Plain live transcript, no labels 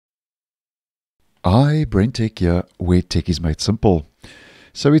BrenTech here, where tech is made simple.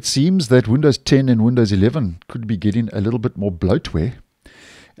 So it seems that Windows 10 and Windows 11 could be getting a little bit more bloatware.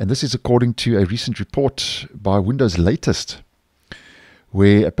 And this is according to a recent report by Windows Latest,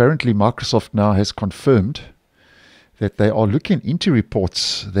 where apparently Microsoft now has confirmed that they are looking into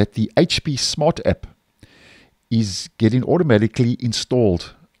reports that the HP Smart app is getting automatically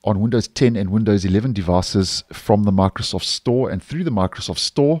installed on Windows 10 and Windows 11 devices from the Microsoft Store and through the Microsoft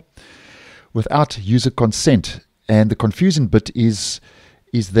Store without user consent. And the confusing bit is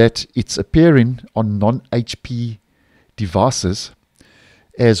that it's appearing on non-HP devices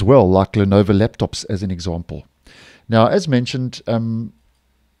as well, like Lenovo laptops as an example. Now, as mentioned,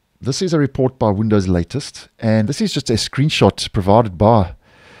 this is a report by Windows Latest, and this is just a screenshot provided by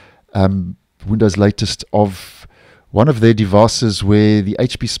Windows Latest of one of their devices where the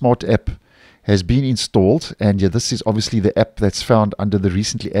HP Smart app has been installed. And yeah, this is obviously the app that's found under the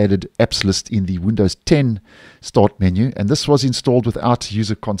recently added apps list in the Windows 10 start menu. And this was installed without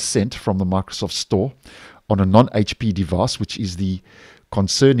user consent from the Microsoft Store on a non-HP device, which is the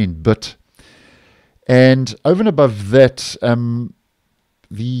concerning bit. And over and above that,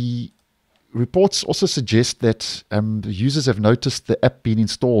 the reports also suggest that the users have noticed the app being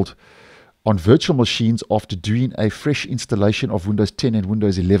installed on virtual machines after doing a fresh installation of Windows 10 and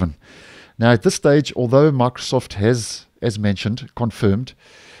Windows 11. Now, at this stage, although Microsoft has, as mentioned, confirmed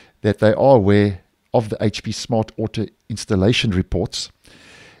that they are aware of the HP Smart Auto installation reports,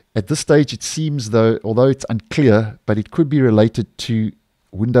 at this stage it seems though, although it's unclear, but it could be related to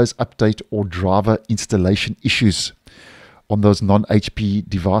Windows Update or driver installation issues on those non-HP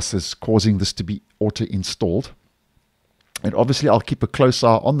devices causing this to be auto-installed. And obviously I'll keep a close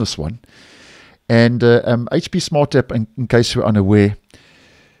eye on this one. And HP Smart App, in case you're unaware,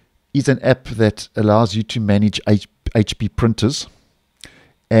 is an app that allows you to manage HP printers.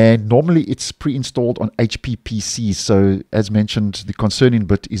 And normally it's pre-installed on HP PCs. So as mentioned, the concerning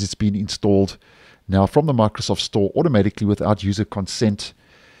bit is it's been installed now from the Microsoft Store automatically without user consent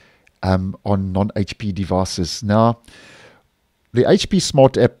on non-HP devices. Now, the HP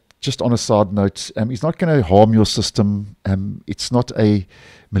Smart app, just on a side note, is not going to harm your system. It's not a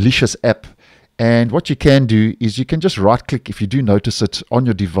malicious app. And what you can do is you can just right-click if you do notice it on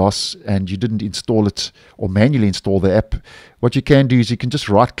your device and you didn't install it or manually install the app. What you can do is you can just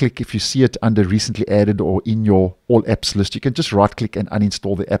right-click if you see it under recently added or in your all apps list. You can just right-click and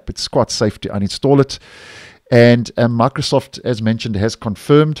uninstall the app. It's quite safe to uninstall it. And Microsoft, as mentioned, has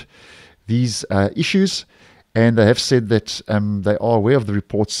confirmed these issues. And they have said that they are aware of the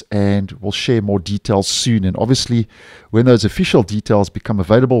reports and will share more details soon. And obviously, when those official details become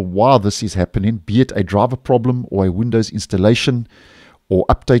available while this is happening, be it a driver problem or a Windows installation or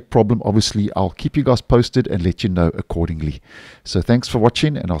update problem, obviously, I'll keep you guys posted and let you know accordingly. So thanks for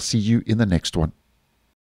watching, and I'll see you in the next one.